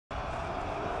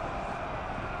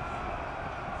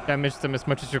Damage them as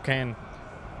much as you can.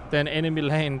 Then enemy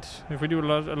land. If we do a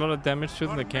lot of damage to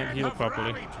them, they can't heal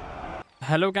properly.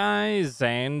 Hello guys,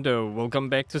 and welcome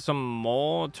back to some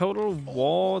more Total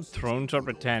War Thrones of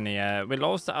Britannia. We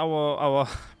lost our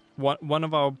one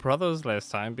of our brothers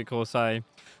last time because I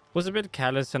was a bit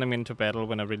careless sending him into battle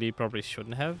when I really probably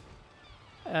shouldn't have.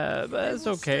 But it's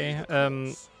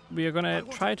okay. We are gonna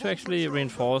try to actually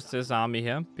reinforce this army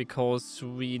here because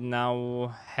we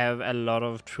now have a lot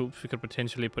of troops we could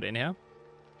potentially put in here.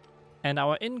 And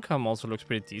our income also looks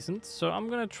pretty decent, so I'm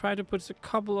gonna try to put a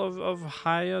couple of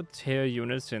higher tier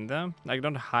units in there. Like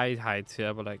not high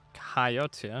tier, but like higher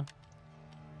tier.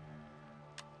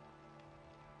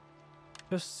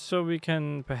 Just so we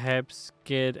can perhaps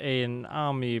get an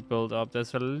army built up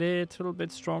that's a little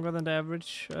bit stronger than the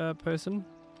average person.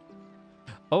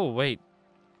 Oh wait,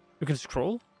 you can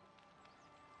scroll?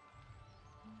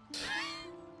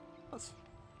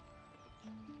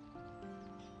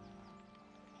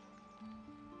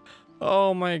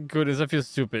 Oh my goodness, I feel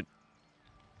stupid.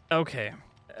 Okay.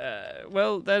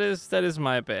 Well, that is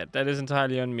my bad. That is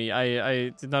entirely on me. I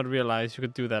did not realize you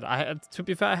could do that. To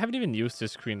be fair, I haven't even used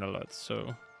this screen a lot,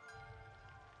 so.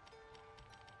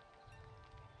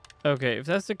 Okay, if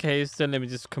that's the case, then let me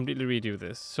just completely redo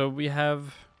this. So we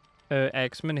have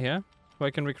axemen here, who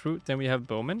I can recruit. Then we have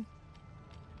bowmen.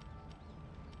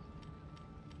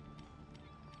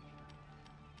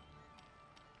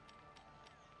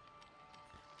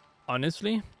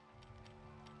 Honestly,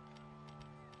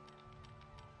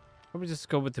 probably just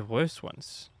go with the worst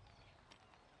ones.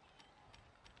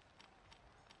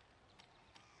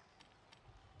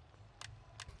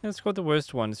 Let's go with the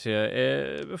worst ones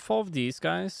here. 4 of these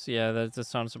guys. Yeah, that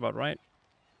sounds about right.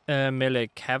 Melee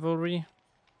cavalry.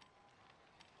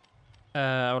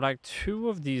 I would like 2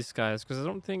 of these guys because I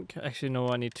don't think... Actually, no,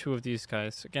 I need 2 of these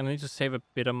guys. Again, I need to save a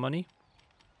bit of money.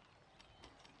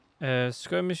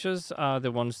 Skirmishers are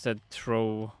the ones that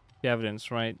throw the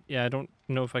evidence, right? Yeah, I don't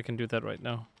know if I can do that right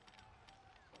now.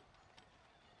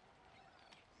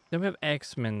 Then we have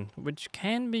axemen, which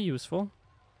can be useful.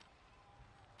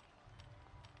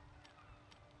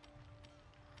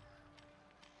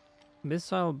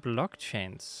 Missile block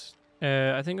chains.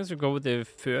 I think I should go with the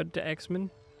third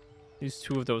axemen. These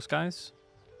 2 of those guys.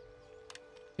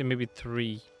 Yeah, maybe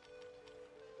 3.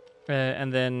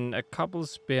 And then a couple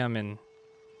spearmen.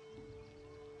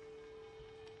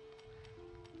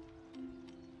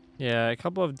 Yeah, a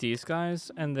couple of these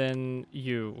guys, and then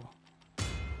you.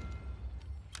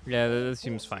 Yeah, that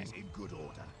seems fine. In good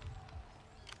order.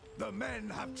 The men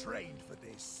have trained for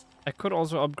this. I could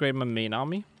also upgrade my main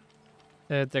army.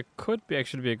 That could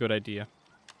actually be a good idea.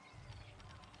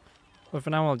 But for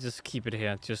now, I'll just keep it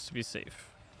here, just to be safe.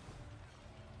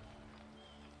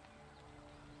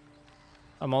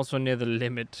 I'm also near the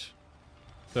limit,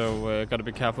 so gotta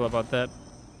be careful about that.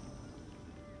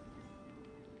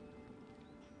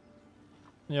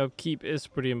 You know, keep is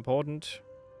pretty important.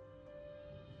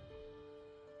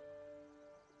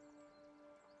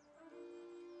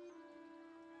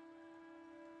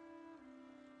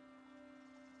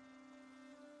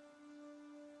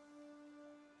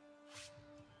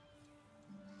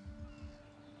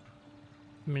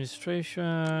 Administration,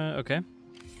 okay.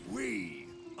 We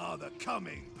are the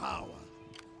coming power.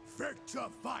 Fit to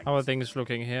fight. How are things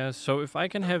looking here? So if I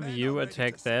can have you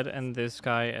attack that and this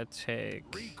guy attack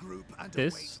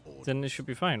this, then it should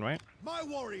be fine, right? My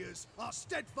warriors are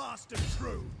steadfast and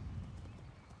true.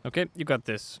 Okay, you got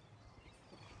this.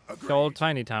 They're all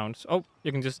tiny towns. Oh,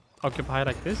 you can just occupy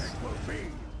like this?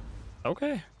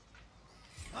 Okay.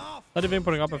 Not even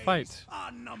putting up a fight.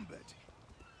 Are numbered.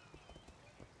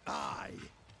 Aye.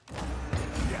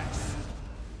 Yes.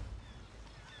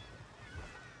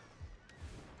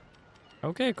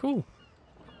 Okay, cool.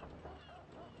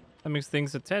 That makes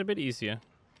things a tad bit easier.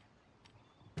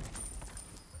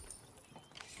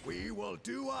 We will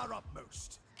do our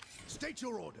utmost. State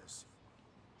your orders.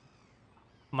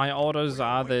 My orders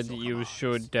are that you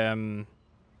should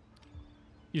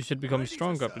become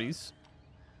stronger, please.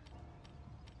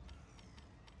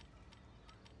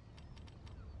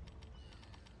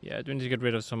 Yeah, I do need to get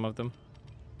rid of some of them.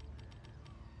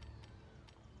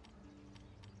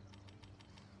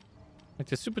 Like,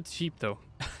 they're super cheap, though.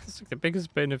 It's like the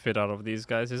biggest benefit out of these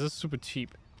guys is just super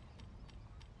cheap.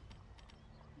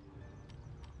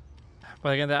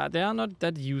 But again, they are not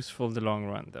that useful in the long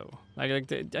run, though.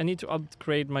 Like I need to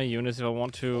upgrade my units if I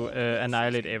want to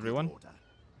annihilate everyone.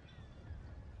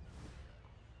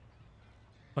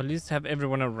 Or at least have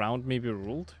everyone around me be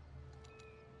ruled.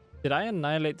 Did I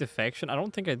annihilate the faction? I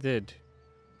don't think I did.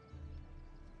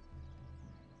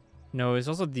 No, it's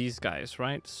also these guys,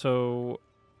 right? So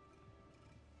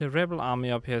The rebel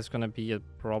army up here is gonna be a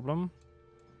problem.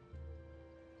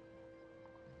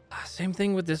 Same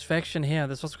thing with this faction here.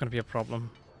 That's also gonna be a problem.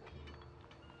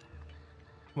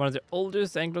 One of the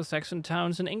oldest Anglo-Saxon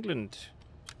towns in England.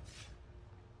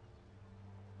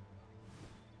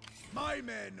 My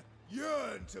men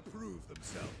yearn to prove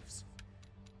themselves.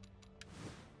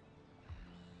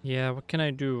 Yeah, what can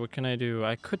I do? What can I do?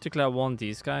 I could declare war on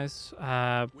these guys,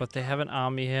 but they have an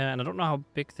army here, and I don't know how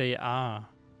big they are.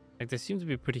 Like, they seem to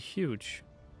be pretty huge.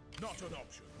 Not an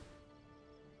option.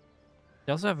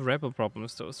 They also have rebel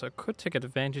problems, though, so I could take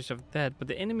advantage of that, but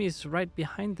the enemy is right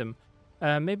behind them.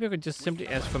 Maybe I could just simply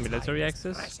ask for military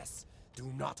access. Precious.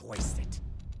 Do not waste it.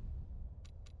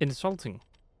 Insulting.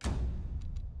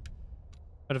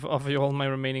 But if I offer you all my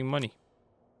remaining money.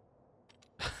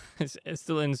 It's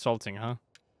still insulting, huh?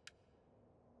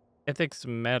 Ethics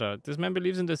matter. This man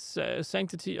believes in the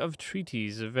sanctity of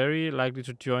treaties, very likely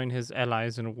to join his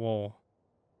allies in war.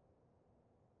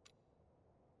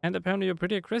 And apparently you're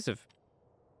pretty aggressive.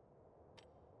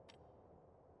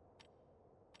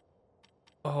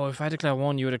 Oh, if I declare war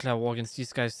on you, declare war against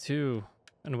these guys too.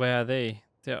 And where are they?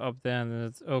 They're up there, and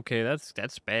it's okay. That's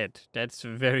bad. That's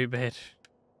very bad.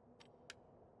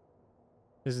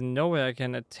 There's no way I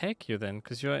can attack you then,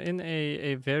 because you're in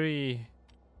a very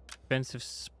expensive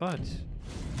spot.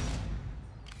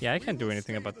 Yeah, I can't do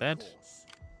anything about that.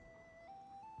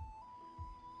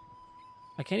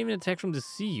 I can't even attack from the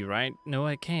sea, right? No,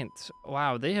 I can't.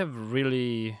 Wow, they have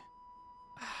really...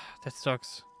 That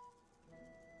sucks.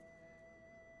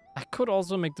 I could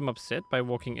also make them upset by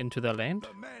walking into their land.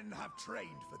 The men have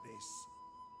trained for this.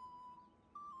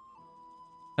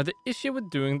 The issue with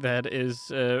doing that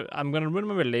is I'm going to ruin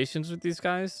my relations with these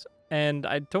guys, and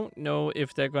I don't know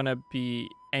if they're going to be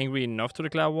angry enough to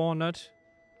declare war or not.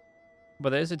 But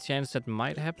there's a chance that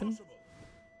might happen.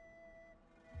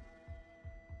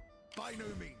 By no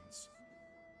means.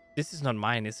 This is not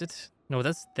mine, is it? No,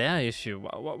 that's their issue.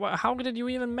 How did you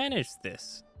even manage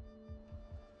this?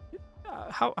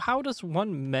 How does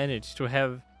one manage to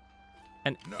have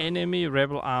an enemy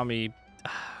rebel army?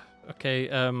 Okay,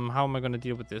 how am I gonna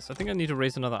deal with this? I think I need to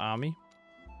raise another army.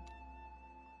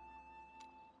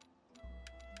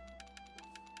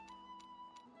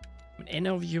 Any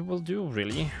of you will do,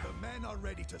 really. The men are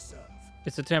ready to serve.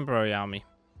 It's a temporary army.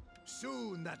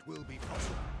 Soon that will be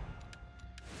possible.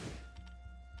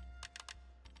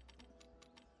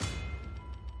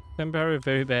 Temporary,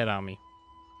 very bad army.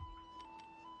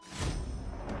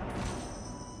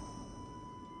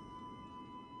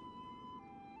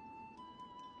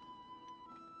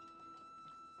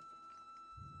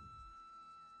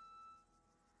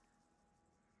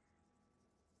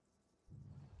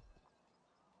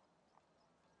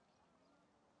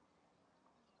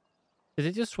 Did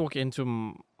they just walk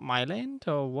into my land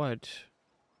or what?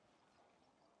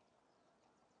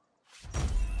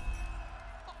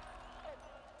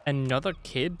 Another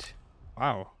kid?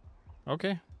 Wow.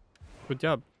 Okay. Good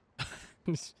job.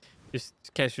 Just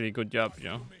casually good job, you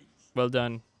know. Well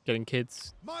done getting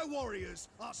kids. My warriors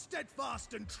are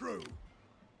steadfast and true.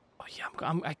 Oh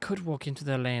yeah, I could walk into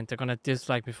their land. They're gonna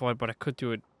dislike me for it, but I could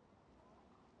do it.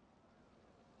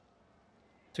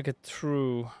 To get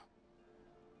through.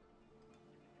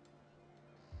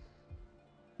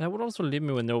 That would also leave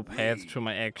me with no path to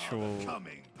my actual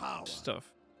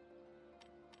stuff.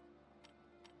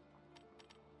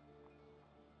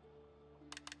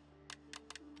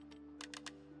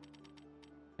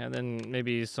 And then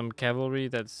maybe some cavalry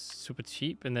that's super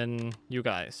cheap, and then you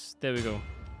guys. There we go.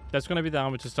 That's gonna be the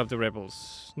army to stop the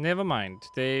rebels. Never mind.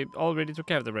 They already took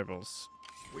care of the rebels.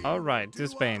 Alright,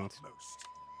 disband.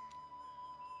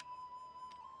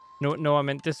 No, I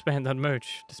meant disband, not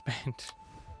merge. Disband.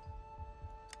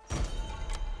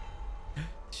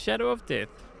 Shadow of Death.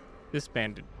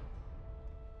 Disbanded.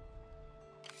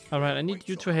 Alright, I need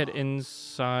you to head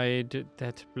inside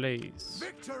that blaze.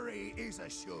 Victory is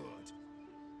assured.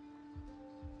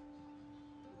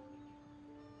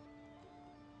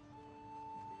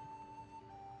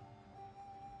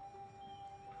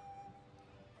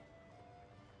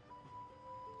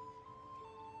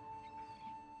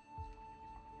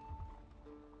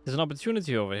 There's an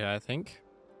opportunity over here, I think.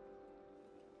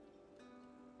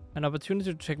 An opportunity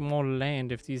to take more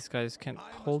land if these guys can't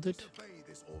hold it.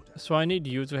 So I need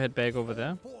you to head back over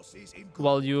there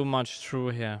while you march through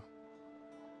here.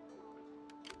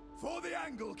 For the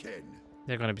Anglekin.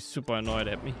 They're gonna be super annoyed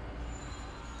at me.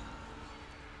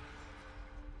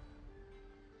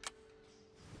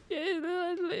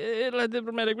 It'll have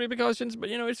diplomatic repercussions, but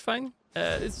you know, it's fine.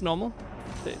 It's normal.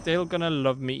 They're gonna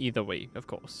love me either way, of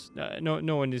course.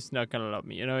 No one is not gonna love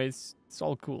me. You know, it's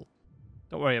all cool.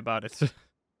 Don't worry about it.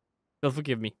 They'll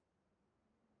forgive me.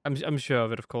 I'm sure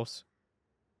of it, of course.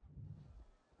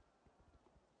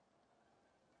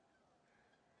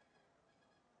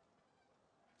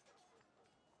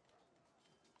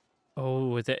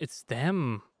 Oh, it's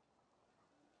them.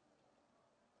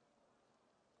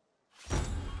 I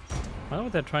don't know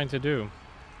what they're trying to do.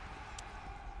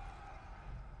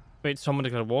 Wait, someone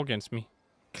got a war against me.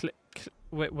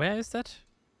 Where is that?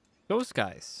 Those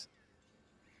guys.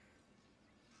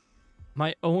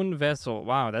 My own vessel.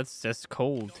 Wow, that's just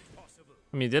cold.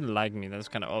 I mean, he didn't like me. That's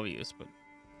kind of obvious, but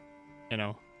you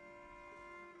know.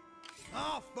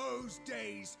 Our foes'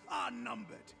 days are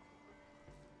numbered.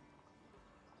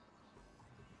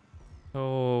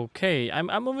 Okay, I'm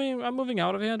moving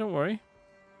out of here. Don't worry.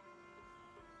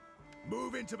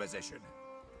 Move into position.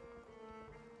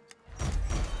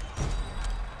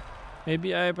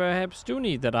 Maybe I perhaps do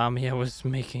need that army I was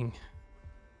making.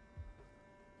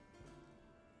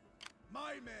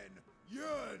 My men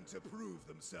yearn to prove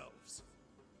themselves.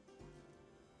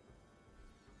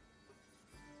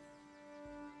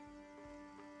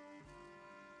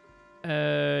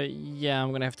 Yeah,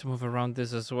 I'm gonna have to move around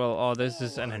this as well. Oh, this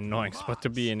is an annoying spot to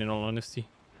be in all honesty.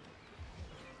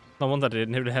 No wonder they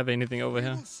didn't have anything over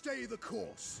here. Stay the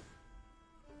course.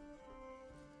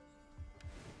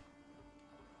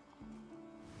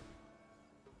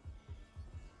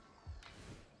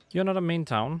 You're not a main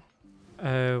town.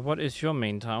 What is your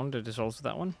main town? That is also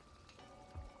that one.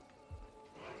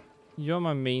 You're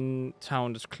my main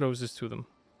town that's closest to them.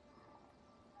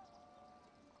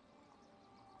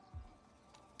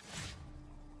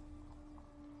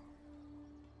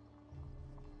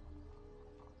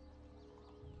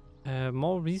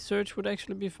 More research would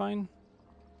actually be fine.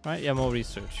 Right? Yeah, more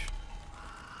research.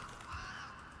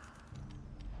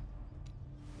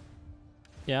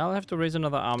 Yeah, I'll have to raise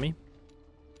another army.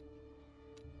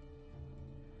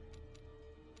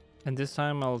 And this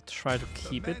time I'll try to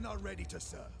keep it. The men are ready to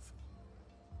serve.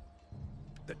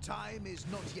 The time is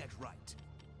not yet right.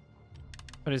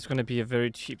 But it's gonna be a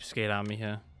very cheap scale army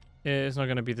here. It's not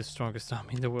gonna be the strongest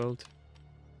army in the world.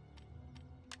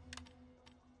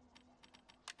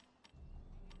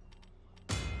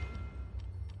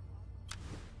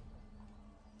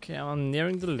 Okay, I'm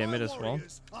nearing the limit as well.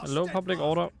 Hello, public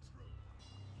order.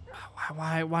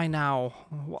 Why now?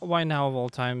 Why now of all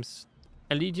times?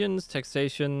 Allegiance,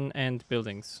 taxation, and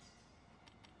buildings.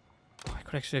 Oh, I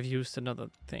could actually have used another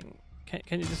thing.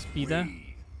 Can you just be there?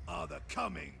 We are the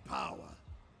coming power.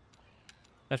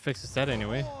 That fixes that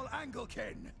anyway. All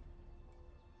Anglican.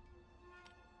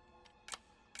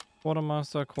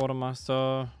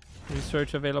 Quartermaster.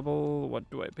 Research available. What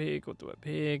do I pick? What do I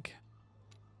pick?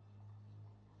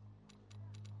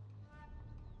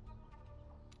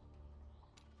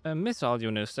 Missile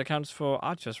units. That counts for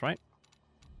archers, right?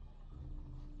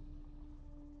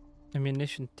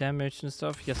 Ammunition damage and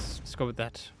stuff. Yes, let's go with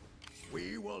that.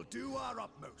 We will do our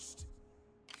utmost.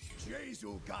 Jesus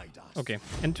will guide us. Okay,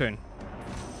 end turn.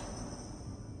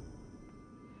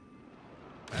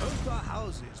 Both our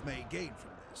houses may gain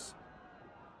from this.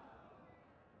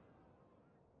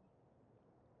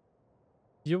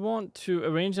 You want to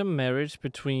arrange a marriage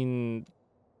between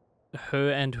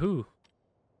her and who?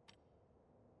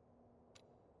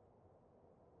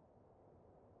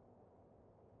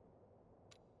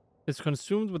 Is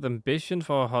consumed with ambition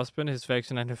for her husband, his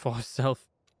faction, and for herself.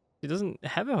 She doesn't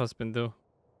have a husband, though.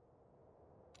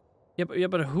 Yeah,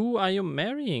 but who are you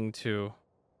marrying to?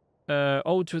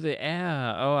 Oh, to the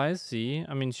heir. Oh, I see.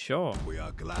 I mean, sure. We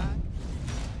are glad.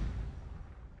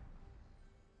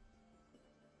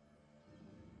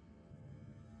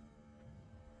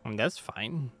 That's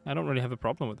fine. I don't really have a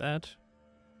problem with that.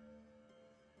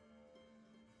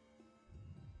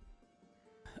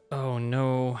 Oh,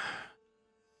 no.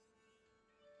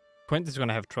 Quint is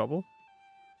gonna have trouble.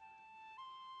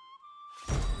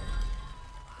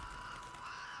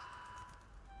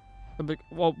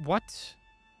 Well, what?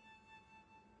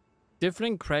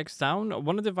 Diffling cracks down.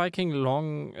 One of the Viking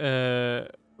long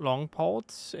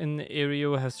ports in the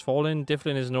area has fallen.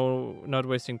 Difflin is not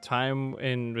wasting time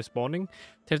in responding.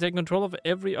 They've taken control of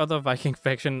every other Viking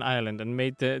faction in Ireland and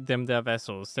made them their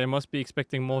vassals. They must be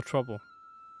expecting more trouble.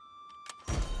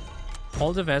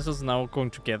 All the vessels now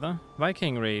going together.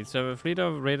 Viking raids. A fleet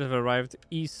of raiders have arrived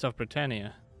east of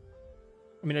BRITANNIA.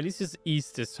 I mean, at least it's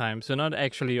east this time, so not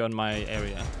actually on my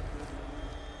area.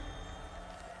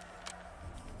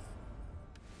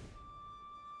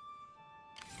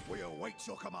 We await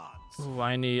your commands. Ooh,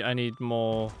 I need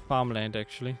more farmland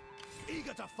actually.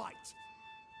 Eager to fight.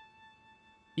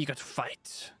 Eager to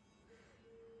fight.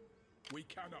 We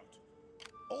cannot.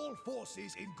 All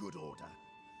forces in good order.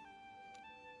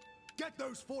 Get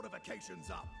those fortifications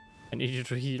up. I need you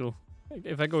to heal.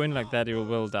 If I go in like that, you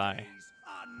will die. Days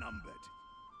are numbered.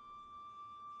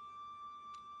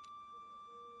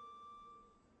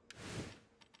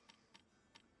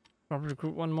 Probably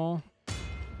recruit one more.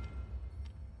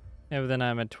 Yeah, but then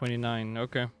I'm at 29.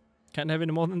 Okay. Can't have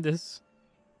any more than this.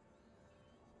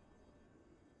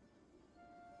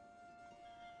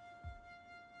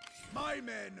 My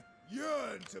men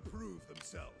yearn to prove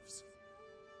themselves.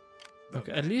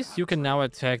 Okay, at least you can now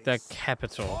attack that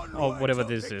capital, or whatever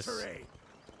this is.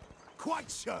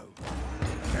 Quite so.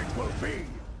 It will be.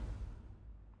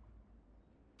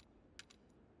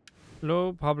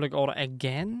 Low public order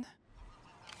again?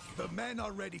 The men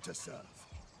are ready to serve.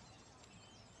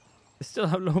 They still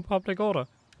have low public order.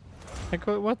 Like,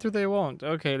 what do they want?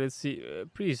 Okay, let's see.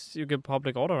 Priest, you get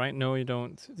public order, right? No, you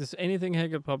don't. Does anything here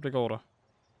get public order?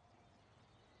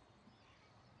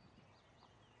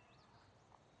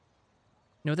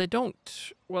 No, they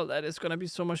don't. Well, that is gonna be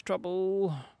so much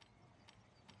trouble.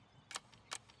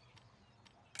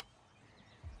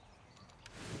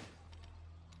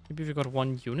 Maybe we got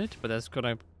one unit, but that's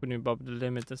gonna put me above the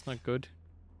limit. That's not good.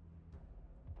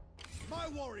 My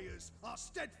warriors are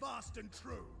steadfast and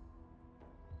true.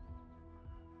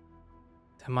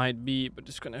 That might be, but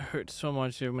it's gonna hurt so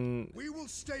much when We will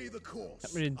stay the course.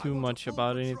 can't really I do want a much full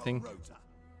about patrol anything. rota.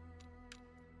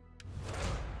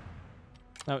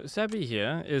 Now, Sabi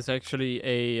here is actually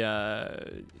a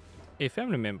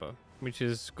family member, which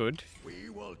is good.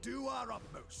 We will do our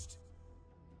utmost.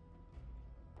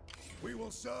 We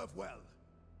will serve well.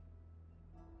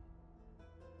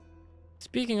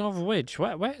 Speaking of which,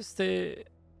 where is the...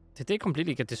 Did they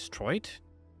completely get destroyed?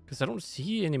 Because I don't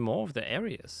see any more of the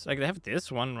areas. Like, they have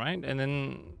this one, right? And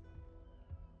then...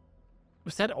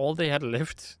 Was that all they had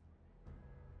left?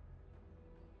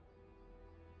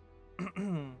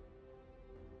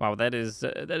 Wow, that is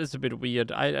a bit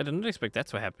weird. I did not expect that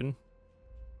to happen.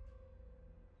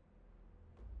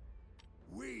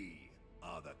 We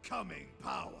are the coming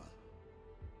power.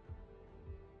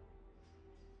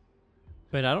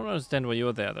 Wait, I don't understand why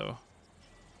you're there, though.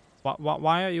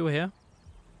 Why are you here?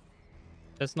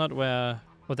 That's not where...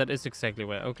 Oh, that is exactly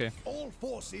where. Okay. All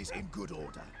forces in good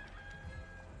order.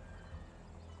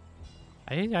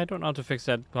 I don't know how to fix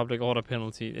that public order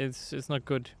penalty. It's not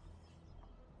good.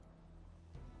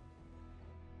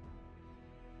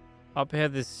 Up here,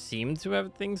 they seem to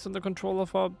have things under control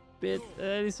for a bit,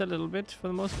 at least a little bit, for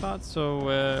the most part.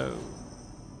 So,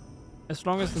 as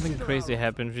long as nothing crazy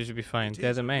happens, we should be fine.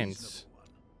 They're the mains.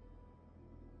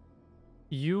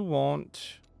 You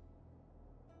want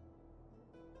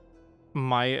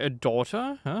my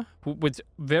daughter, huh? With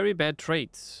very bad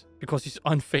traits, because she's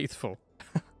unfaithful,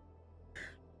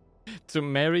 to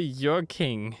marry your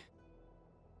king.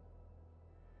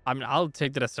 I mean, I'll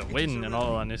take that as a win, in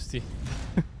all honesty.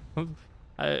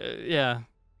 Yeah.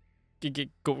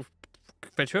 Go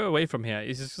fetch her away from here.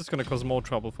 It's just gonna cause more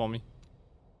trouble for me.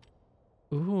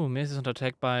 Ooh, Mace is under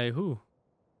attack by who?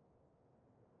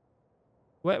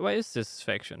 Where is this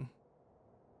faction?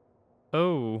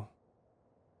 Oh.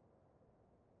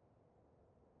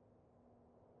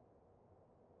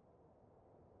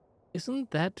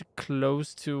 Isn't that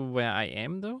close to where I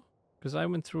am, though? Because I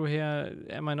went through here.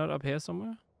 Am I not up here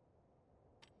somewhere?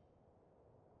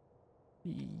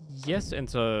 Yes,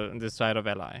 enter this side of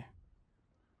ally.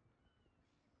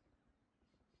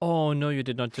 Oh, no, you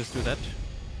did not just do that.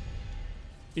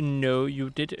 No, you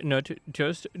did not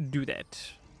just do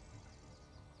that.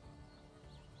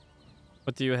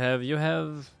 What do you have? You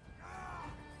have...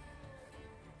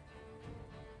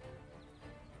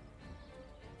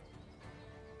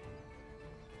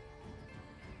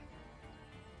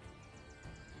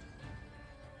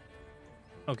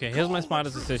 Okay, here's my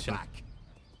smartest decision.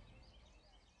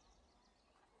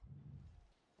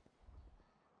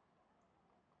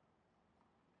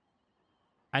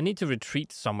 I need to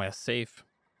retreat somewhere safe.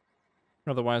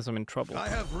 Otherwise, I'm in trouble. I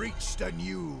have reached a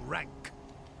new rank.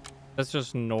 That's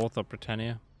just north of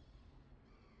Britannia.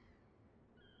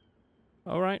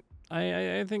 Alright.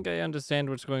 I think I understand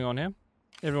what's going on here.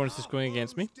 Everyone's just going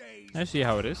against me. I see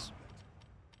how it is.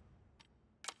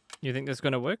 You think that's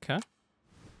gonna work, huh?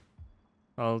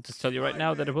 I'll just tell you right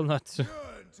now that it will not. Yearn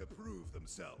to prove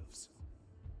themselves.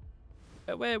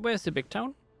 Where's the big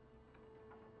town?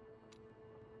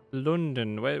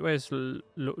 London. Where's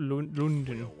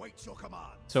London? Await your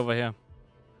command. It's over here.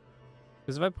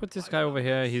 Because if I put this guy over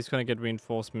here, he's gonna get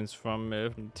reinforcements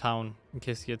from town in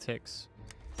case he attacks.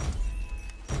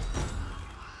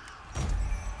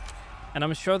 And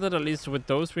I'm sure that at least with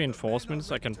those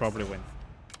reinforcements, I can probably win.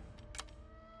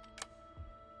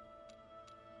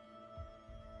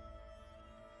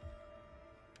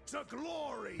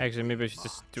 glory. Actually, maybe I should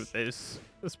just do this.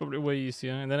 That's probably way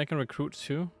easier. And then I can recruit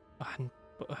too.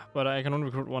 But I can only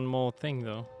recruit one more thing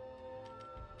though.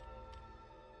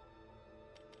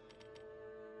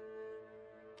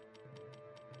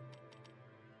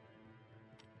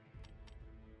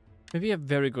 Maybe a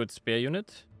very good spear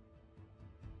unit.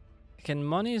 Again,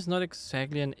 money is not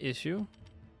exactly an issue.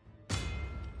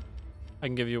 I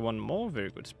can give you one more very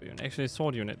good spear unit. Actually,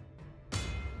 sword unit.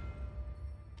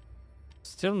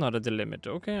 Still not at the limit.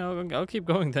 Okay, I'll keep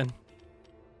going then.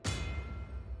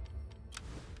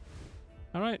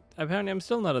 Alright, apparently I'm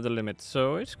still not at the limit,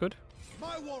 so it's good.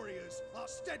 My warriors are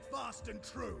steadfast and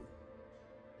true.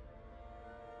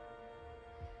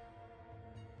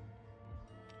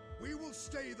 We will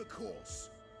stay the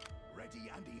course, ready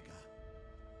and eager.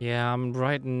 Yeah, I'm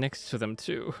right next to them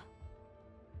too.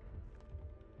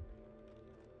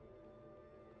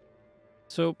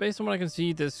 So based on what I can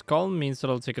see, the skull means that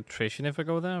I'll take attrition if I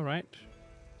go there, right?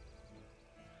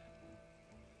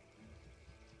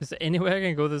 Is there anywhere I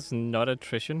can go that's not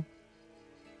attrition?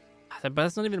 But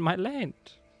that's not even my land.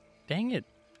 Dang it.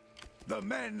 The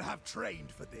men have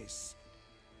trained for this.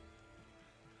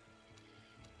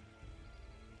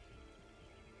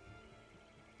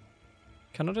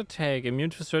 Cannot attack. Immune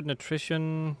to certain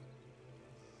attrition.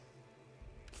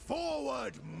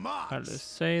 Forward march! Let's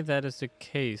say that is the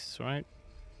case, right?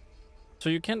 So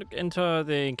you can't enter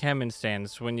the encampment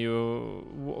stance when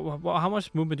you... How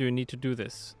much movement do you need to do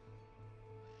this?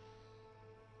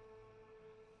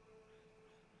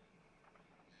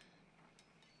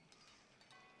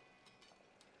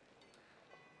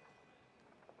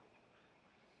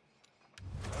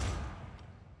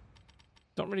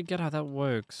 Don't really get how that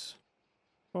works.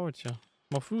 Forward, yeah.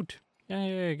 More food.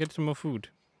 Yeah, get some more food.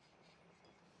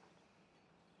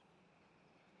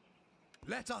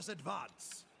 Let us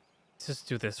advance. Let's just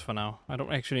do this for now. I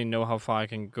don't actually know how far I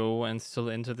can go and still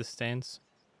enter the stance.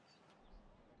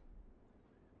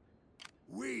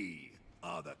 We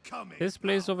are the coming. This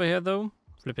place over here, though,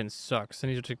 flipping sucks. I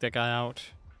need to take that guy out.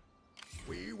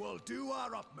 We will do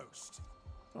our utmost.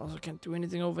 Also can't do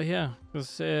anything over here,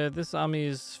 because this army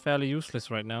is fairly useless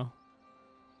right now.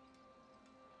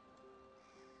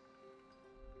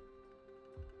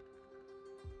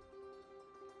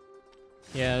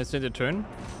 Yeah, it's in the turn.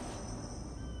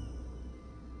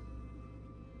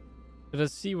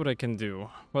 Let's see what I can do.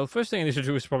 Well, first thing I need to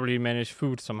do is probably manage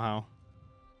food somehow.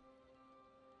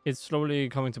 It's slowly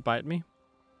coming to bite me.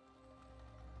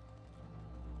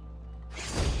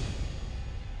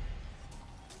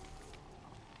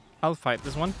 I'll fight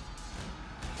this one.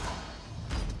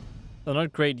 They're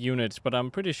not great units, but I'm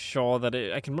pretty sure that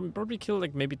I can probably kill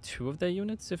like maybe 2 of their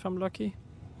units if I'm lucky.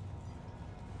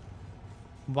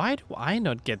 Why do I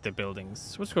not get the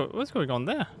buildings? What's going on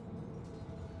there?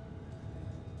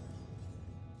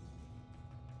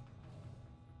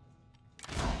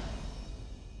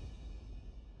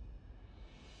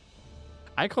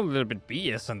 I call a little bit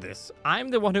BS on this. I'm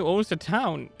the one who owns the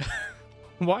town.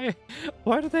 Why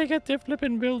do they get their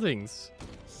flipping buildings?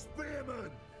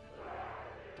 Spearmen!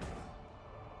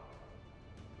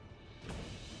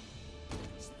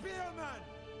 Spearmen!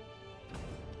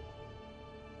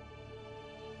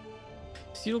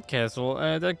 Sealed castle.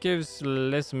 That gives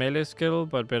less melee skill,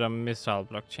 but better missile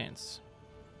block chance.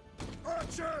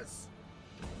 Archers!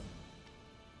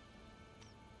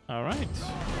 All right.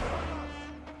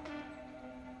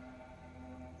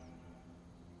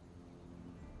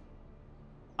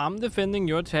 I'm defending,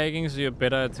 you're tagging, so you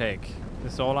better attack.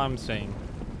 That's all I'm saying.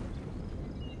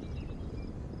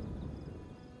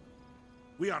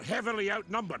 We are heavily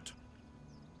outnumbered.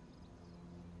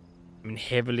 I mean,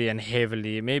 heavily and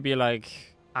heavily. Maybe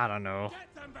like, I don't know,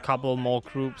 a couple more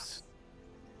groups.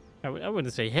 I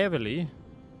wouldn't say heavily.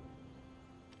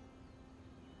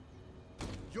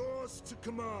 Yours to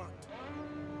command.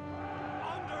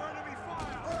 Under enemy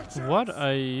fire! Archers! What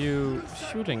are you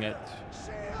shooting at?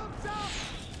 Shields up!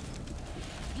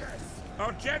 Yes!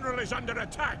 Our general is under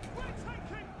attack.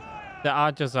 The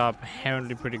archers are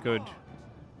apparently pretty good.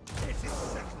 It is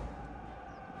settled.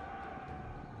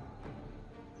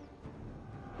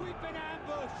 We've been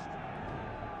ambushed.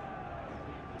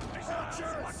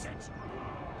 Archers!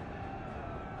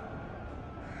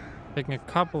 Taking a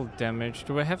couple damage.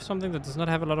 Do I have something that does not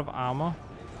have a lot of armor?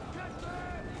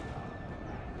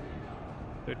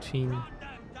 13.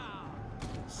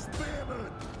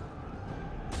 Spearmen!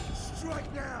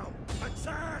 Strike now!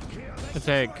 Attack!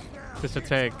 Attack. Just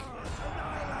attack.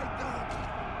 Annihilate them!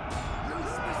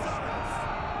 Loose missiles!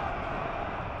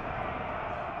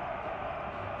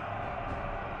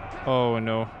 Oh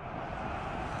no.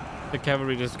 The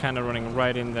cavalry just kind of running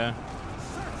right in there.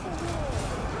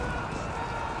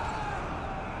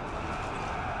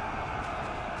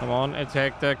 Come on,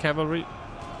 attack the cavalry.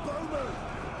 Bowman!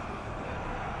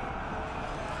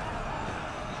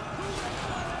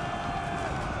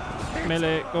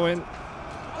 Melee, go in.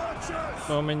 Archers!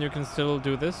 Bowman, you can still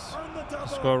do this. On the double!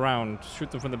 Just go around, shoot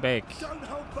them from the back. Don't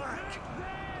hold back!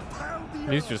 Pound the At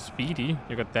least you're earth. speedy.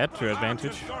 You got that to your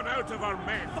advantage. Has gone out of our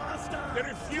men. Faster! They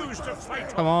refuse to fight.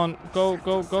 Come on, go,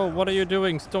 go, go. What are you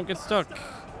doing? Don't get stuck.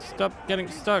 Stop getting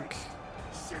stuck.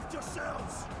 Shift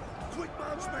yourselves! Quick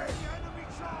march, men!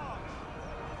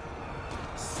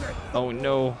 Set the Oh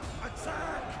no.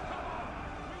 attack!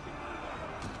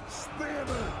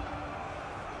 Spearman!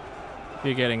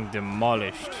 You're getting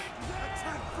demolished.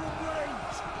 Attack from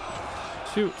range!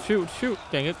 Shoot, shoot, shoot.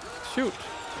 Dang it. Shoot.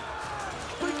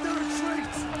 Break the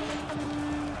retreat!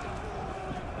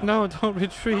 No, don't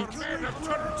retreat. Our men have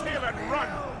turned tail and run.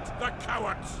 The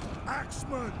cowards.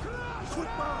 Axeman! Quick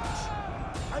march!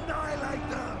 Annihilate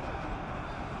them!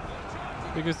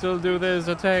 We can still do this.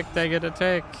 Attack, dang it,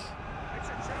 attack.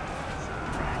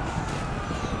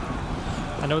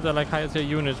 I know they're like higher tier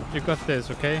units, but you got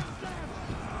this, okay?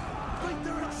 Break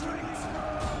the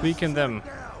retreat! Weaken them.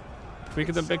 Now!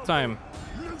 Weaken them big time.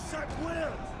 Loose at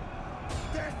will!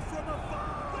 Death from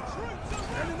afar!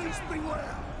 Enemies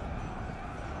beware!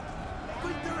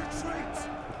 Break the retreat!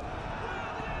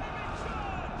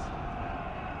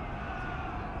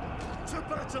 To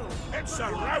battle! It's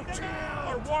a rout.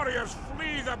 Our warriors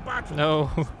flee the battle. No.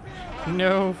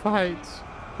 No, fight.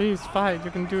 Please fight.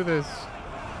 You can do this.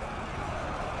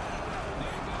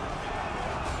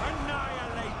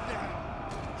 Annihilate them!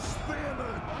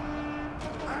 Spearman!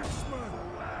 Axeman!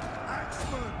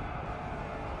 Axeman!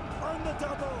 On the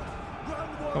double! Run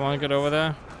one! Come on, get over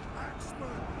there. Axeman!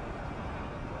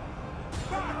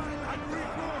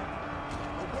 Annihilate them!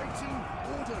 Awaiting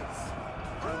orders!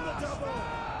 On the double!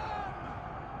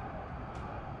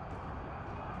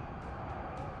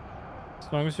 As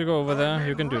long as you go over there,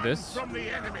 you can do Run this. from the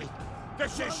enemy.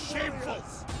 This is shameful.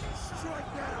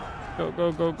 Strike now! Go,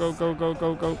 go, go, go, go, go,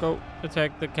 go, go, go.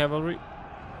 Attack the cavalry.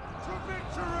 To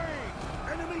victory!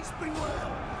 Enemies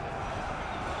beware!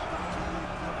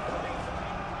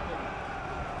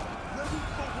 Ready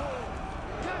for war!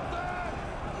 Get them!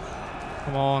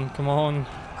 Come on, come on.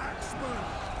 Axeman!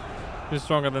 You're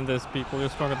stronger than this, people. You're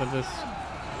stronger than this.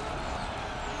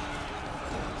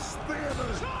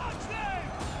 Spearman! Charge them!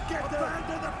 Get them!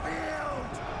 Abandon the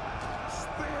field!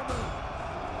 Spearman!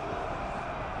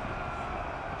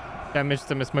 Damage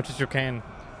them as much as you can.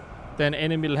 Then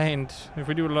enemy land. If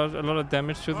we do a lot of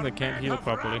damage to them, Our they can't men heal have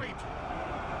properly. rallied.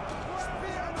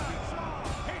 Spearman!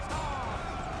 Hit hard!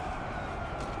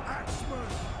 Axeman!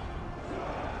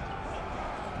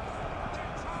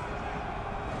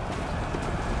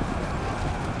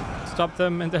 Stop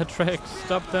them in their tracks.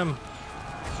 Stop them.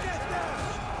 Get them!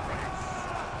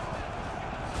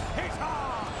 Hit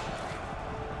hard!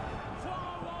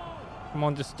 Come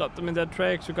on, just stop them in their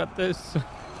tracks. You got this.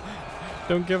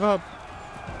 Don't give up.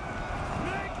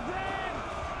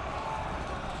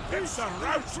 It's a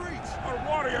rout. Our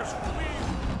warriors flee.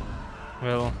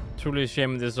 Well, truly a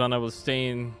shame this honor will stay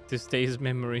in this day's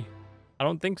memory. I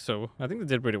don't think so. I think they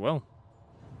did pretty well.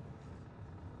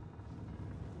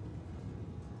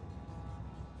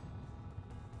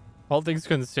 All things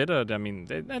considered, I mean,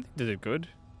 I think they did good.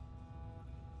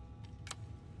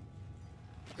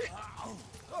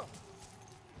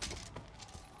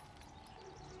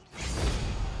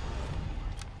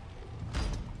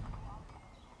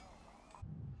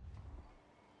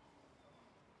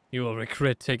 You will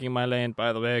regret taking my land,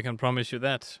 by the way, I can promise you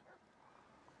that.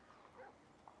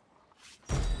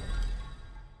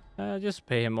 Just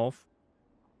pay him off.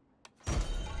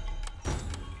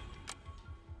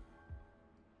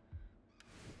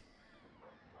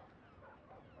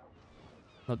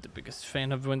 Not the biggest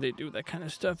fan of when they do that kind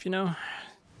of stuff, you know.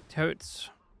 It hurts.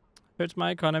 Hurts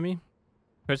my economy.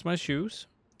 Hurts my shoes.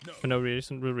 For no real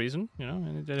reason, you know,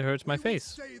 and it hurts my face.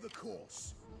 Stay the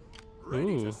course. Ready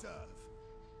Ooh. to serve.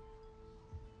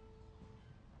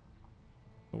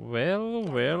 Well,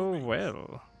 well,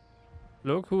 well.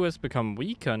 Look who has become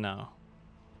weaker now.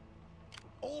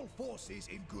 All forces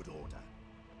in good order.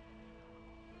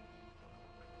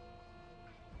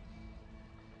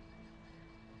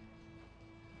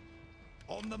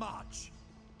 On the march.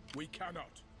 We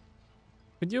cannot.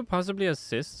 Could you possibly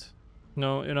assist?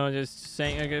 No, you know, just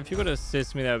saying, like, if you could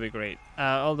assist me, that would be great.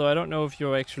 Although I don't know if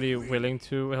you're actually willing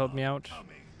to help me out.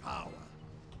 Coming power.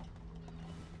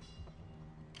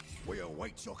 We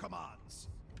await your commands.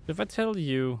 If I tell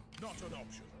you, Not an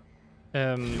option.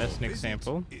 as an Your visit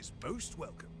example, is most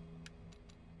welcome.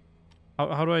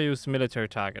 how do I use military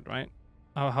target, right?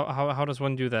 How does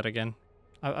one do that again?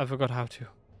 I forgot how to.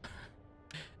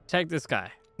 Tag this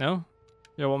guy. No?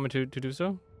 You want me to do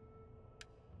so?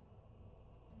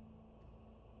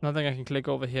 Nothing I can click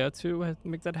over here to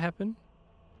make that happen?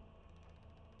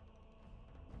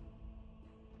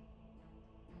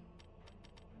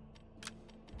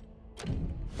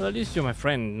 Well, at least you're my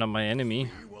friend, not my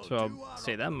enemy. So I'll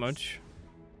say that much.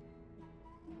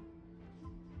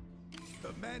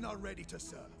 The men are ready to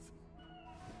serve.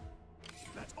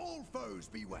 Let all foes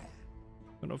beware.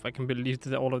 I don't know if I can believe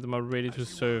that all of them are ready to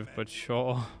serve, but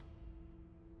sure.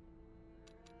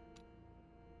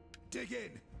 Dig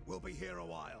in. We'll be here a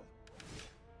while.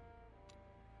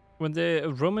 When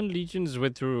the Roman legions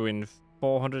withdrew in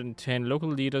 410, local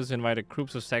leaders invited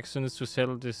groups of Saxons to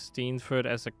settle the Steenfurt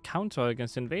as a counter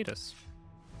against invaders.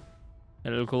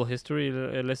 A little cool history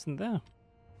lesson there.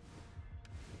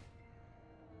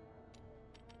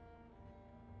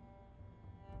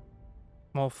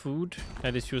 More food,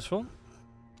 that is useful.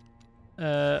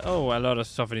 Oh, a lot of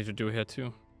stuff I need to do here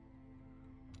too.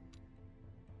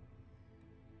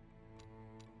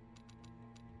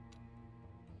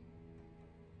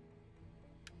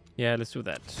 Yeah, let's do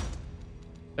that.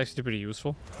 Actually pretty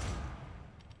useful.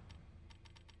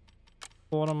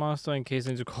 Quartermaster, in case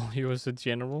I need to call you as a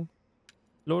general.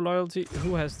 Low loyalty,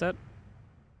 who has that?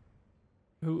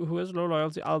 Who has low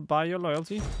loyalty? I'll buy your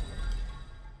loyalty.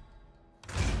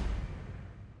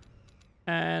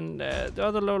 And the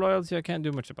other low loyalty I can't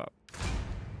do much about.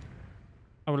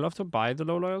 I would love to buy the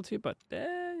low loyalty, but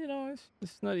you know,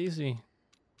 it's not easy.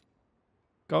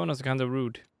 Governors are kind of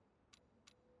rude.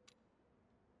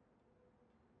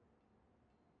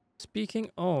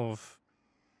 Speaking of,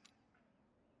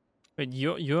 wait,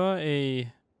 you're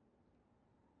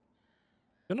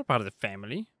not part of the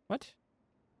family. What?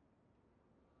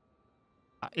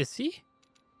 Is he?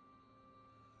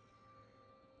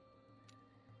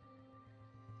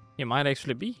 He might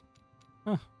actually be.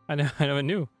 Huh, I never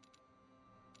knew.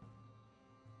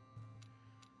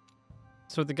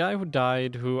 So the guy who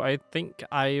died, who I think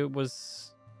I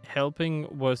was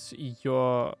helping, was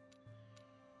your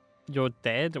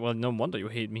dad. Well, no wonder you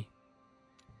hate me.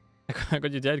 I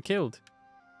got your dad killed.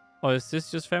 Or is this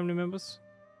just family members?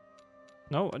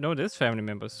 No, it is family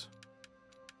members.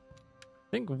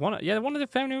 I think one of the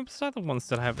family members are the ones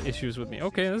that have issues with me.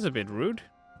 Okay, that's a bit rude.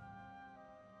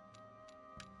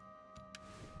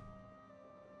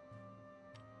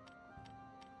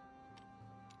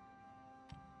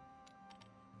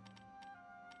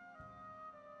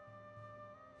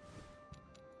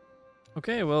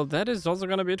 Okay, well, that is also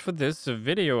gonna be it for this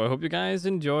video. I hope you guys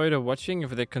enjoyed watching. If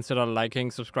you did, consider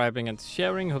liking, subscribing, and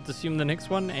sharing. Hope to see you in the next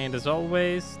one. And as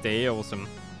always, stay awesome.